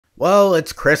Well,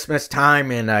 it's Christmas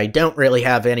time and I don't really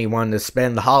have anyone to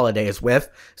spend the holidays with,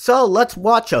 so let's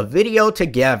watch a video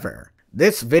together.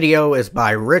 This video is by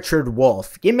Richard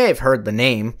Wolff. You may have heard the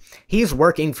name. He's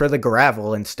working for the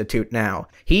Gravel Institute now.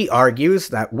 He argues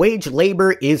that wage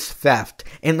labor is theft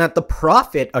and that the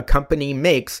profit a company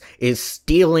makes is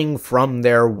stealing from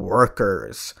their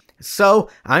workers. So,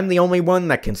 I'm the only one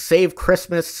that can save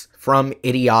Christmas from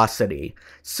idiocity.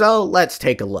 So, let's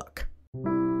take a look.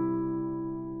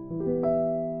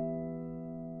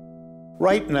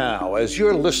 Right now, as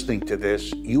you're listening to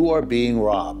this, you are being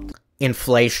robbed.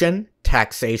 Inflation,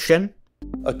 taxation.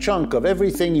 A chunk of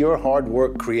everything your hard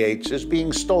work creates is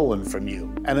being stolen from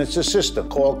you, and it's a system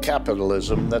called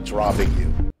capitalism that's robbing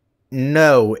you.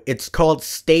 No, it's called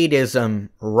statism.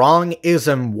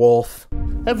 Wrong-ism, Wolf.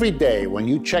 Every day when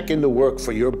you check into work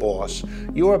for your boss,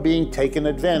 you are being taken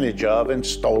advantage of and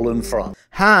stolen from.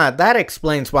 That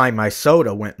explains why my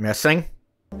soda went missing.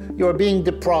 You are being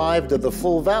deprived of the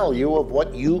full value of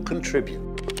what you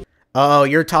contribute. Oh,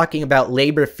 you're talking about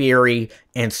labor theory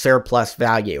and surplus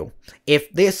value.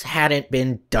 If this hadn't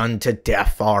been done to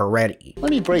death already.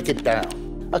 Let me break it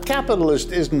down. A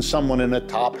capitalist isn't someone in a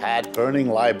top hat burning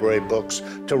library books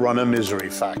to run a misery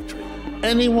factory.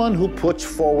 Anyone who puts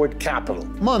forward capital,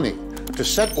 money, to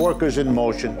set workers in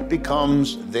motion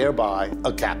becomes, thereby,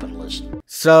 a capitalist.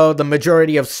 So, the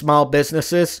majority of small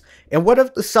businesses, and what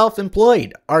of the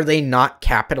self-employed? Are they not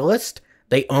capitalist?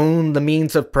 They own the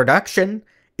means of production.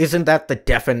 Isn't that the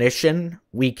definition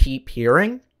we keep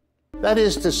hearing? That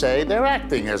is to say, they're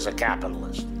acting as a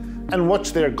capitalist. And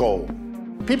what's their goal?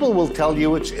 People will tell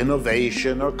you it's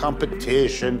innovation or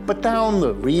competition, but down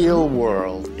the real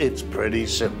world, it's pretty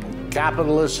simple.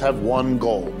 Capitalists have one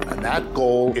goal, and that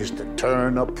goal is to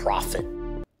turn a profit.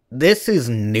 This is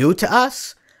new to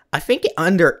us? I think you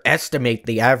underestimate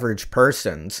the average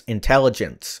person's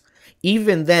intelligence.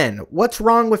 Even then, what's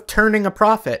wrong with turning a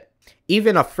profit?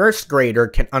 Even a first grader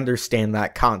can understand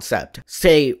that concept.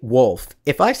 Say, Wolf,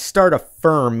 if I start a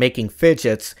firm making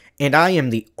fidgets and I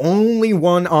am the only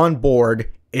one on board,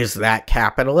 is that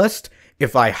capitalist?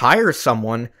 If I hire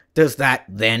someone, does that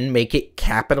then make it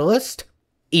capitalist?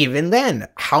 Even then,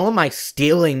 how am I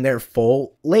stealing their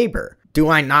full labor? Do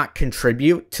I not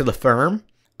contribute to the firm?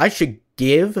 I should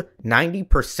give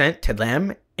 90% to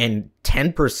them and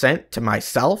 10% to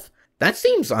myself? That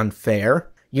seems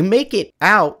unfair. You make it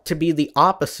out to be the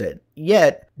opposite,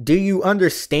 yet do you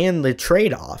understand the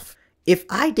trade-off? If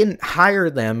I didn't hire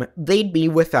them, they'd be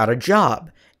without a job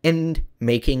and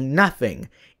making nothing.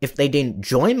 If they didn't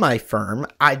join my firm,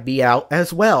 I'd be out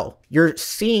as well. You're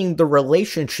seeing the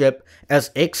relationship as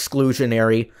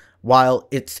exclusionary while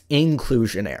it's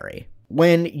inclusionary.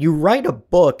 When you write a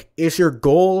book, is your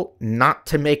goal not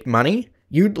to make money?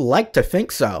 You'd like to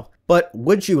think so. But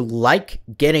would you like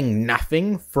getting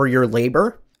nothing for your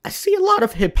labor? I see a lot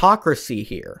of hypocrisy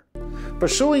here.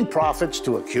 Pursuing profits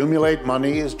to accumulate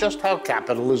money is just how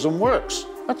capitalism works.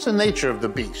 That's the nature of the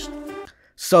beast.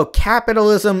 So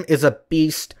capitalism is a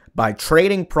beast by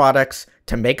trading products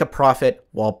to make a profit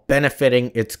while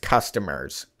benefiting its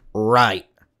customers. Right.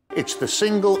 It's the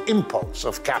single impulse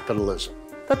of capitalism.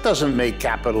 That doesn't make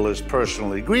capitalists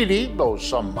personally greedy, though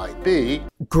some might be.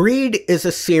 Greed is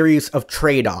a series of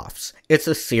trade-offs. It's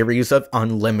a series of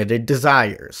unlimited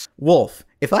desires. Wolf,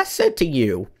 if I said to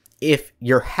you, if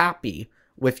you're happy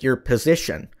with your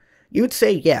position, you'd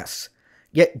say yes.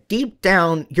 Yet deep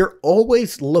down, you're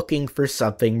always looking for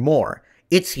something more.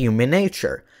 It's human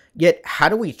nature. Yet how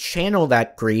do we channel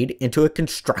that greed into a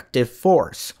constructive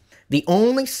force? The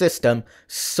only system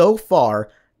so far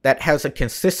that has a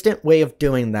consistent way of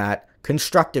doing that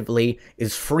constructively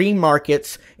is free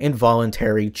markets and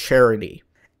voluntary charity.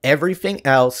 Everything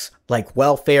else, like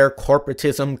welfare,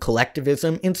 corporatism,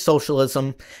 collectivism, and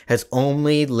socialism, has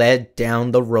only led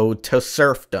down the road to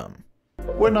serfdom.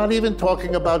 We're not even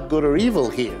talking about good or evil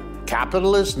here.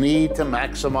 Capitalists need to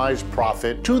maximize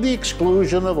profit to the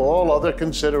exclusion of all other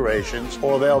considerations,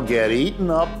 or they'll get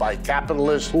eaten up by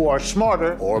capitalists who are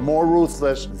smarter or more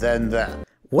ruthless than them.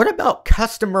 What about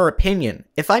customer opinion?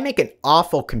 If I make an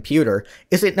awful computer,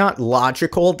 is it not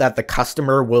logical that the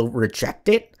customer will reject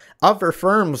it? Other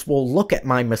firms will look at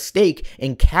my mistake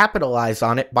and capitalize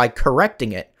on it by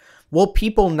correcting it. Will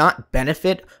people not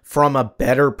benefit from a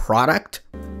better product?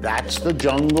 That's the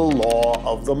jungle law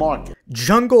of the market.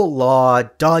 Jungle law,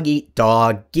 dog eat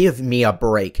dog, give me a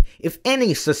break. If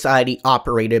any society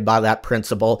operated by that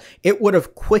principle, it would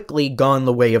have quickly gone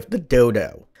the way of the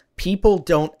dodo. People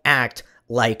don't act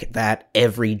like that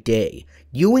every day.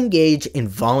 You engage in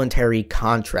voluntary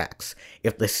contracts.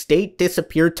 If the state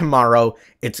disappeared tomorrow,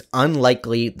 it's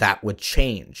unlikely that would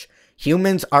change.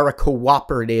 Humans are a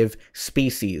cooperative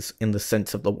species in the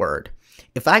sense of the word.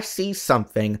 If I see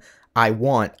something I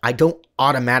want, I don't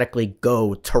automatically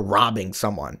go to robbing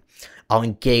someone. I'll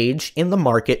engage in the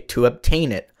market to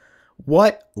obtain it.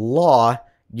 What law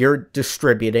you're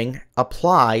distributing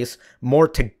applies more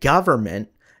to government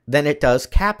than it does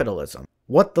capitalism.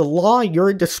 What the law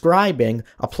you're describing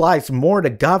applies more to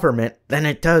government than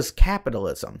it does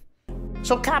capitalism.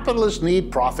 So capitalists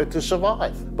need profit to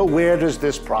survive. But where does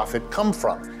this profit come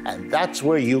from? And that's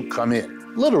where you come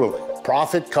in. Literally,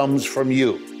 profit comes from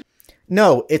you.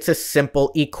 No, it's a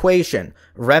simple equation.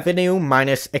 Revenue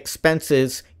minus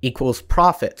expenses equals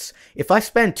profits. If I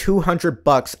spend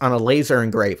 $200 on a laser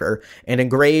engraver and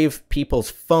engrave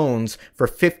people's phones for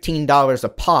 $15 a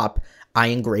pop, I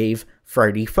engrave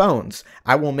 30 phones.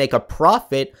 I will make a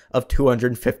profit of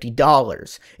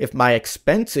 $250. If my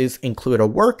expenses include a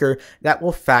worker, that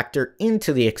will factor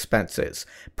into the expenses.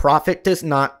 Profit does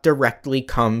not directly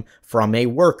come from a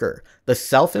worker. The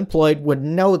self-employed would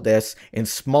know this in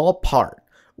small part.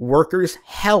 Workers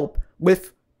help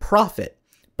with profit,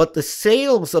 but the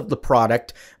sales of the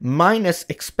product minus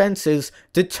expenses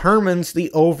determines the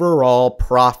overall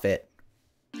profit.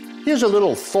 Here's a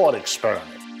little thought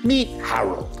experiment. Meet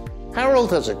Harold. Harold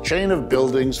has a chain of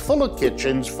buildings full of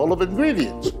kitchens full of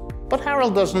ingredients. But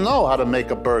Harold doesn't know how to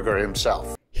make a burger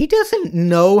himself. He doesn't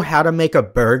know how to make a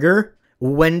burger?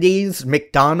 Wendy's,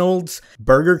 McDonald's,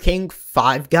 Burger King,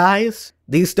 Five Guys?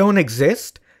 These don't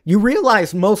exist? You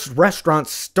realize most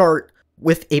restaurants start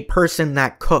with a person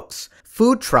that cooks.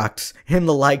 Food trucks and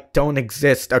the like don't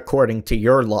exist according to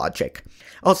your logic.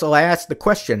 Also, I asked the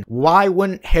question, why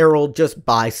wouldn't Harold just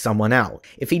buy someone out?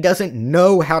 If he doesn't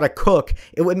know how to cook,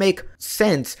 it would make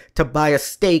sense to buy a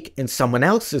stake in someone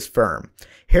else's firm.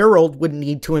 Harold would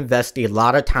need to invest a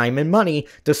lot of time and money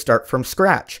to start from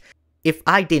scratch. If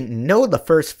I didn't know the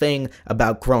first thing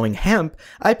about growing hemp,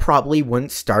 I probably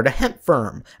wouldn't start a hemp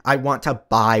firm. I want to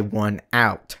buy one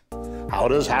out. How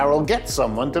does Harold get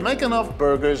someone to make enough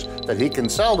burgers that he can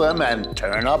sell them and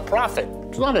turn up profit?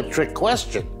 It's not a trick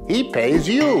question. He pays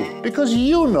you because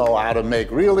you know how to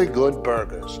make really good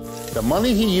burgers. The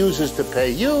money he uses to pay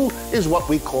you is what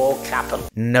we call capital.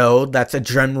 No, that's a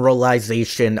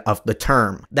generalization of the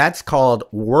term. That's called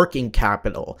working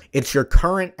capital. It's your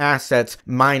current assets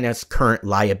minus current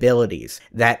liabilities.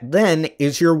 That then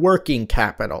is your working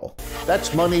capital.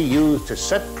 That's money used to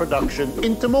set production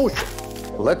into motion.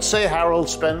 Let's say Harold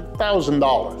spent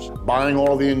 $1,000 buying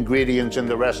all the ingredients in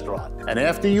the restaurant. And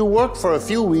after you worked for a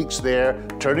few weeks there,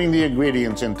 turning the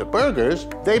ingredients into burgers,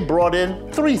 they brought in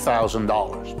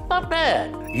 $3,000. Not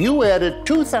bad. You added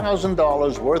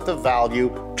 $2,000 worth of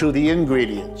value to the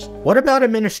ingredients. What about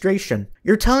administration?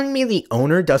 You're telling me the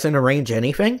owner doesn't arrange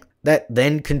anything that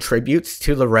then contributes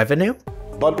to the revenue?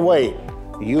 But wait,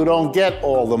 you don't get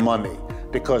all the money.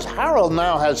 Because Harold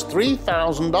now has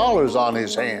 $3,000 on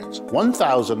his hands.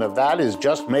 $1,000 of that is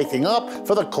just making up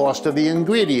for the cost of the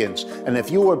ingredients. And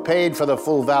if you were paid for the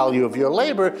full value of your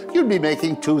labor, you'd be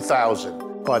making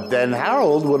 $2,000. But then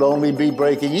Harold would only be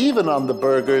breaking even on the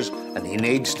burgers, and he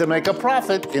needs to make a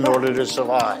profit in order to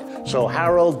survive. So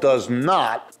Harold does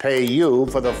not pay you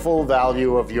for the full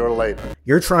value of your labor.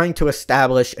 You're trying to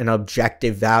establish an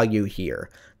objective value here.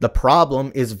 The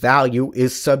problem is value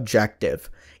is subjective.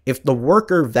 If the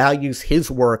worker values his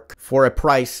work for a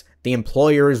price the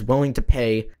employer is willing to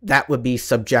pay, that would be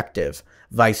subjective.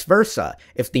 Vice versa,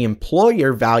 if the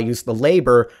employer values the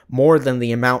labor more than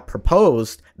the amount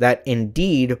proposed, that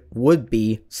indeed would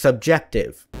be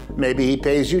subjective. Maybe he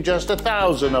pays you just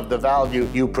 $1,000 of the value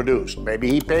you produced.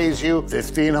 Maybe he pays you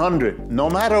 $1,500. No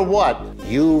matter what,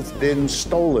 you've been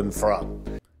stolen from.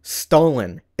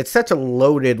 Stolen. It's such a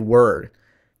loaded word.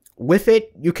 With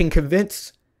it, you can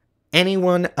convince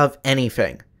anyone of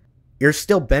anything. You're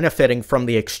still benefiting from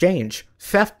the exchange.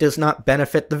 Theft does not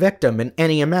benefit the victim in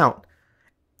any amount.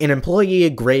 An employee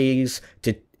agrees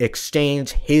to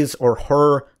exchange his or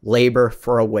her labor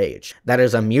for a wage. That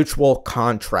is a mutual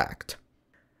contract.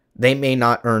 They may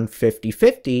not earn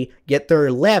 50-50, yet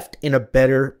they're left in a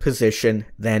better position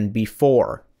than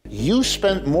before. You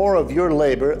spent more of your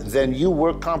labor than you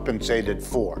were compensated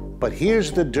for. But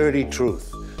here's the dirty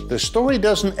truth. The story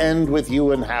doesn't end with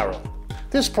you and Harold.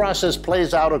 This process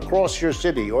plays out across your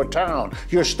city or town,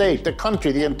 your state, the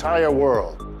country, the entire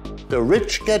world. The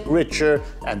rich get richer,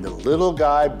 and the little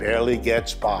guy barely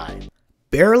gets by.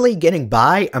 Barely getting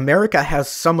by? America has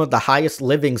some of the highest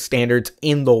living standards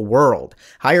in the world,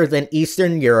 higher than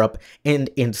Eastern Europe, and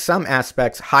in some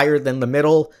aspects higher than the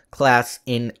middle class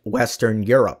in Western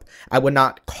Europe. I would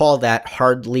not call that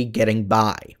hardly getting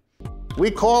by. We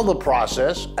call the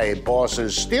process, a boss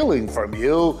is stealing from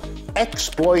you,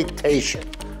 exploitation.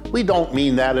 We don't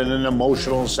mean that in an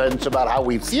emotional sense about how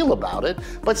we feel about it,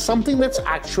 but something that's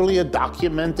actually a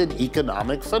documented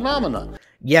economic phenomenon.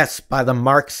 Yes, by the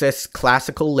Marxist,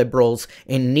 classical liberals,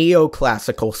 and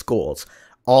neoclassical schools,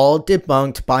 all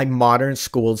debunked by modern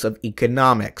schools of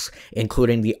economics,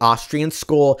 including the Austrian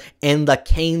school and the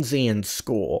Keynesian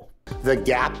school. The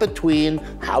gap between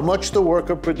how much the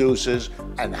worker produces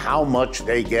and how much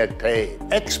they get paid.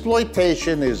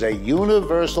 Exploitation is a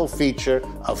universal feature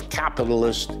of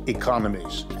capitalist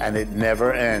economies, and it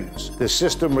never ends. The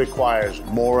system requires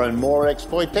more and more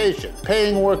exploitation,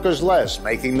 paying workers less,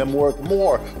 making them work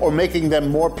more, or making them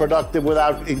more productive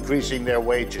without increasing their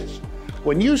wages.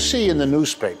 When you see in the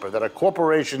newspaper that a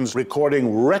corporation's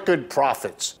recording record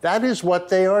profits, that is what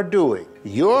they are doing.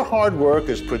 Your hard work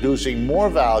is producing more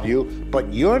value,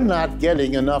 but you're not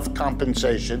getting enough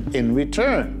compensation in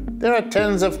return. There are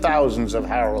tens of thousands of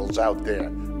Harolds out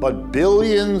there, but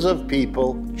billions of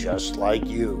people just like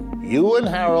you. You and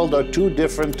Harold are two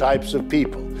different types of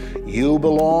people. You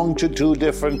belong to two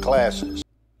different classes.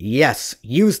 Yes,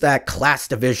 use that class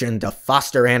division to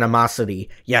foster animosity.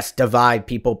 Yes, divide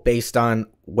people based on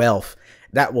wealth.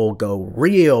 That will go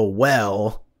real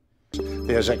well.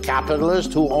 There's a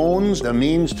capitalist who owns the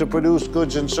means to produce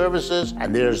goods and services,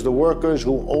 and there's the workers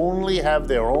who only have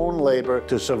their own labor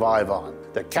to survive on.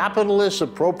 The capitalists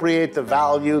appropriate the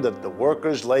value that the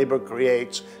workers' labor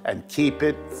creates and keep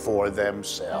it for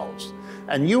themselves.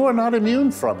 And you are not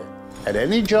immune from it. At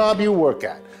any job you work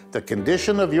at, the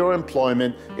condition of your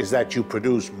employment is that you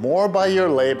produce more by your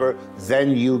labor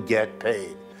than you get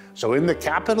paid. So in the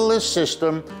capitalist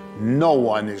system, no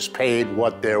one is paid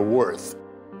what they're worth.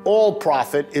 All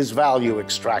profit is value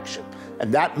extraction,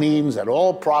 and that means that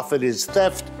all profit is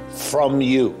theft from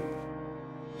you.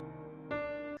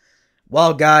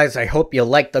 Well, guys, I hope you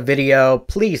liked the video.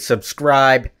 Please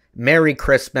subscribe. Merry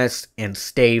Christmas and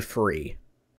stay free.